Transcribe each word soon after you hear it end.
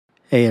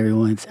Hey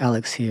everyone, it's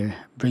Alex here,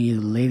 bringing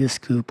you the latest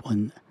scoop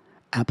on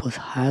Apple's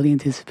highly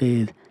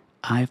anticipated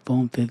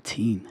iPhone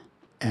 15.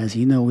 As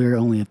you know, we're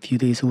only a few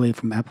days away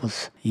from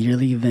Apple's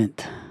yearly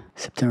event,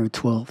 September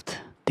 12th. I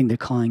think they're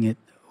calling it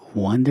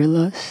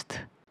Wanderlust,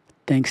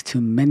 thanks to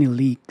many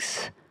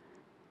leaks,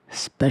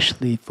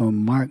 especially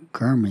from Mark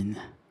Gurman.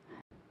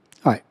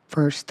 Alright,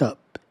 first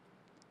up,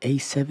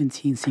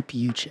 A17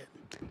 CPU chip.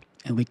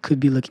 And we could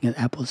be looking at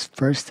Apple's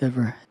first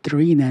ever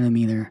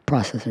 3nm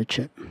processor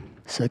chip.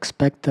 So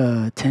expect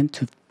a 10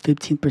 to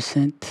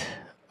 15%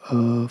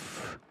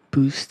 of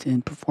boost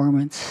in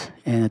performance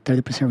and a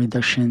 30%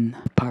 reduction in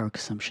power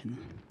consumption,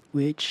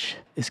 which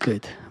is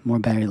good. More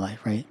battery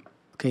life, right?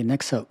 Okay,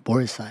 next up,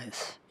 board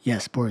size.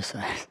 Yes, board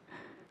size.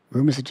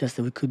 Rumors suggest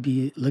that we could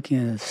be looking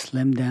at a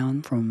slim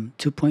down from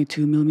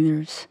 2.2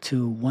 millimeters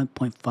to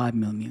 1.5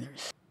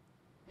 millimeters.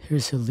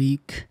 Here's a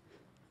leak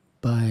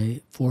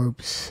by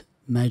Forbes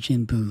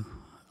Majin Buu.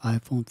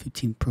 iPhone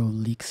 15 Pro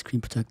leak screen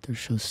protector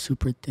shows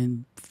super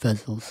thin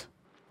bezels.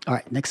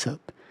 Alright, next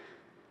up.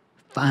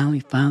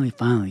 Finally,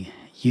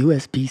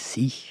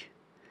 USB-C.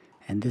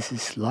 And this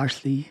is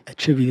largely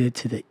attributed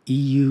to the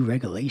EU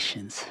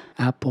regulations.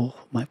 Apple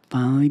might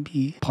finally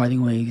be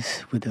parting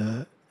ways with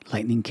the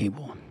lightning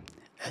cable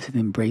as it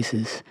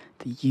embraces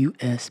the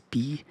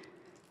USB-C.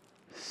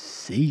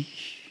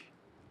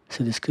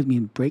 So this could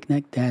mean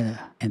breakneck data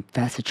and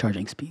faster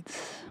charging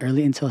speeds.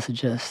 Early intel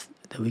suggests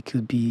that we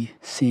could be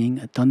seeing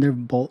a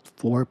Thunderbolt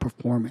 4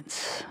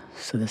 performance.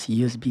 So that's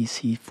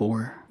USB-C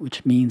 4,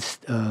 which means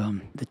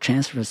the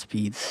transfer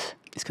speeds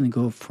is going to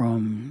go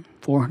from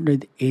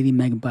 480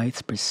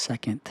 megabytes per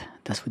second,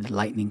 that's with the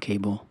lightning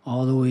cable,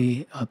 all the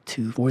way up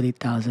to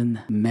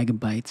 40,000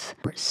 megabytes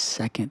per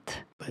second.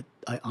 But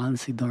I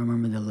honestly don't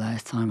remember the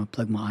last time I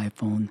plugged my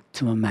iPhone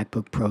to my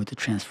MacBook Pro to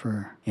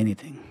transfer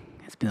anything.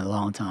 It's been a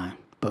long time.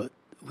 But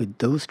with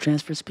those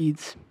transfer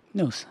speeds, who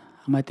knows?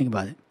 I might think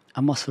about it.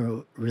 I'm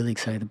also really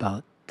excited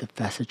about the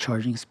faster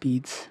charging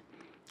speeds,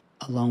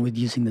 along with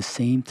using the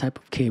same type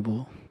of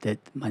cable that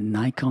my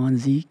Nikon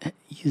Z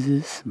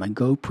uses, my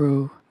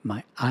GoPro,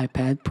 my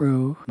iPad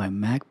Pro, my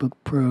MacBook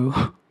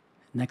Pro.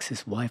 Next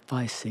is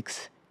Wi-Fi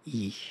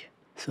 6E.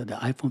 So the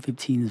iPhone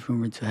 15 is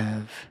rumored to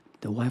have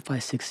the Wi-Fi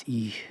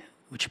 6E,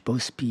 which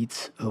boasts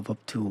speeds of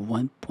up to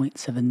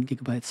 1.7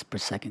 gigabytes per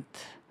second.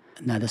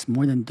 Now that's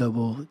more than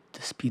double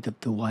the speed of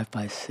the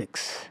Wi-Fi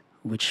 6,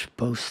 which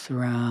boasts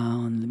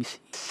around,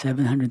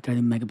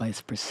 730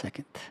 megabytes per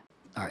second.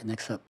 All right,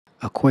 next up.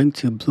 According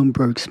to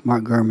Bloomberg's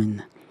Mark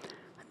Gurman,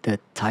 the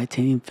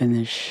titanium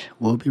finish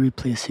will be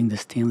replacing the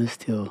stainless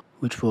steel,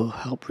 which will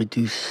help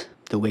reduce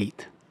the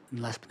weight. And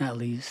last but not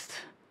least,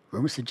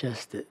 rumors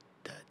suggest that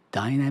the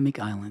Dynamic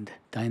Island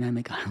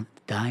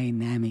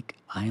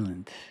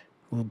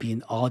will be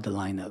in all the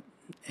lineup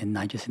and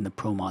not just in the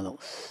Pro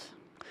models.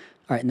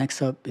 All right,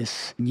 next up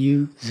is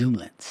new zoom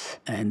lens.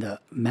 And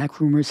Mac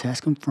Rumors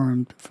has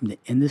confirmed from the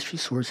industry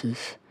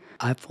sources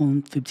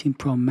iPhone 15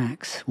 Pro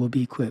Max will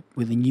be equipped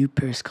with a new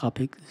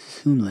periscopic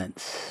zoom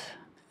lens.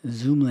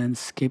 Zoom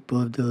lens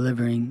capable of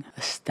delivering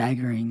a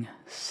staggering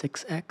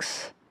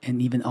 6x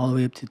and even all the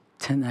way up to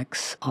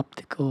 10x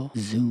optical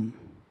zoom.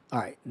 All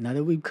right, now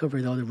that we've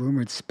covered all the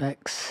rumored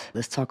specs,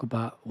 let's talk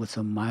about what's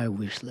on my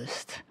wish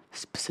list,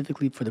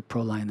 specifically for the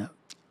Pro lineup.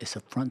 It's a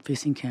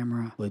front-facing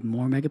camera with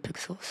more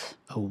megapixels,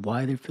 a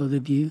wider field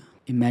of view.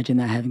 Imagine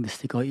not having to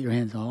stick out your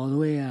hands all the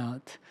way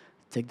out,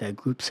 take that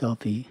group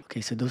selfie.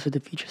 Okay, so those are the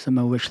features on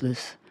my wish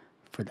list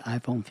for the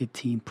iPhone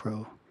 15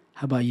 Pro.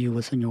 How about you?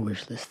 What's on your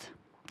wish list?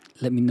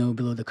 Let me know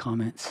below the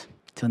comments.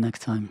 Till next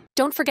time.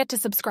 Don't forget to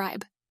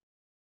subscribe.